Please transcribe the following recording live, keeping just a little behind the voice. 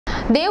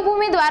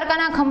દેવભૂમિ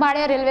દ્વારકાના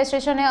ખંભાળિયા રેલવે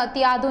સ્ટેશને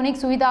અત્યાધુનિક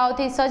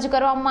સુવિધાઓથી સજ્જ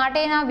કરવા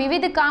માટેના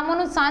વિવિધ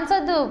કામોનું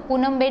સાંસદ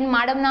પૂનમબેન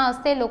માડમના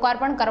હસ્તે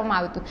લોકાર્પણ કરવામાં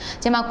આવ્યું હતું,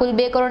 જેમાં કુલ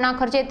 2 કરોડના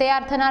ખર્ચે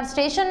તૈયાર થનાર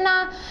સ્ટેશનના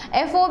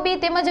FOB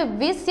તેમજ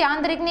 20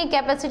 યાંત્રિકની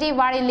કેપેસિટી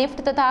વાળી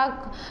લિફ્ટ તથા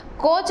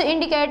કોચ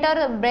ઇન્ડિકેટર,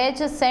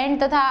 બ્રેચ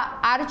સેન્ડ તથા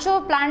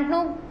આર્ચો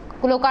પ્લાન્ટનું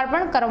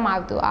લોકાર્પણ કરવામાં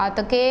આવ્યું હતું। આ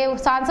તકે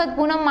સાંસદ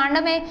પૂનમ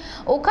માડમે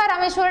ઓખા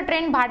રામેશ્વર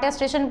ટ્રેન ભાટિયા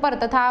સ્ટેશન પર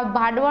તથા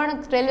ભાડવણ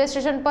રેલવે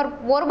સ્ટેશન પર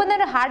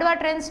પોરબંદર હાડવા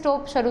ટ્રેન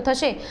સ્ટોપ શરૂ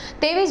થશે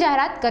તેવી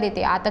જાહેરાત કરી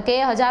હતી। આ તકે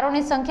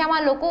હજારોની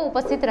સંખ્યામાં લોકો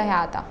ઉપસ્થિત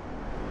રહ્યા હતા।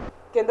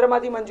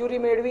 કેન્દ્રમાંથી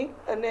મંજૂરી મેળવી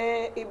અને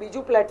એ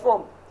બીજું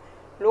પ્લેટફોર્મ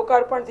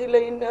લોકાર્પણથી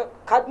લઈને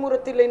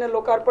ખાતમુહૂર્તથી લઈને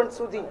લોકાર્પણ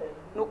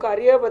સુધીનું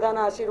કાર્ય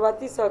બધાના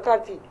આશીર્વાદથી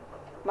સહકારથી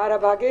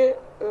મારા ભાગે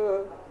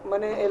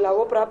મને એ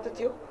લાવો પ્રાપ્ત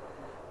થયો।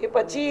 એ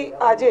પછી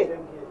આજે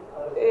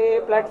એ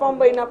પ્લેટફોર્મ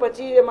બન્યા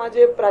પછી એમાં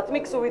જે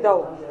પ્રાથમિક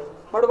સુવિધાઓ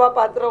મળવા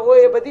પાત્ર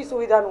હોય એ બધી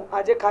સુવિધાનું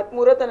આજે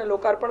ખાતમુહૂર્ત અને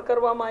લોકાર્પણ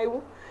કરવામાં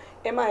આવ્યું।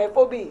 એમાં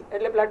FOB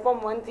એટલે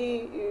પ્લેટફોર્મ 1 થી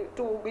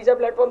 2 બીજા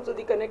પ્લેટફોર્મ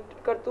સુધી કનેક્ટ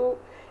કરતું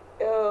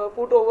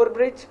ફૂટ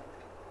ઓવરબ્રિજ,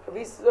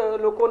 20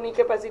 લોકોની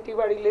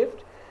કેપેસિટીવાળી લિફ્ટ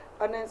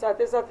અને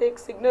સાથે સાથે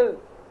એક સિગ્નલ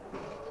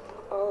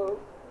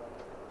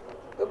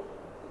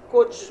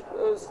કોચ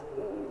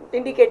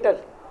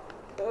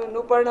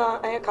ઇન્ડિકેટરનું પણ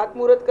અહીંયા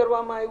ખાતમુહૂર્ત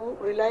કરવામાં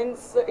આવ્યું।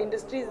 રિલાયન્સ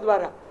ઇન્ડસ્ટ્રીઝ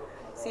દ્વારા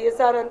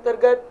CSR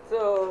અંતર્ગત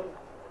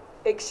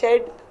એક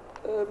શેડ,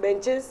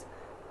 બેન્ચીસ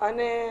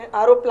અને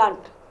આરો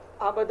પ્લાન્ટ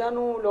આ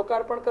બધાનું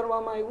લોકાર્પણ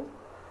કરવામાં આવ્યું।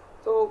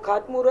 તો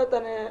ખાતમુહૂર્ત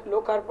અને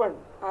લોકાર્પણ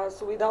આ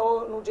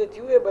સુવિધાઓનું જે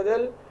થયું એ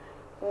બદલ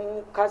હું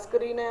ખાસ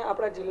કરીને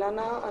આપણા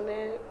જિલ્લાના અને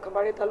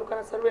ખંભાળિયા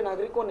તાલુકાના સર્વે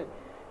નાગરિકોને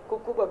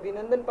ખૂબ ખૂબ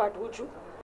અભિનંદન પાઠવું છું।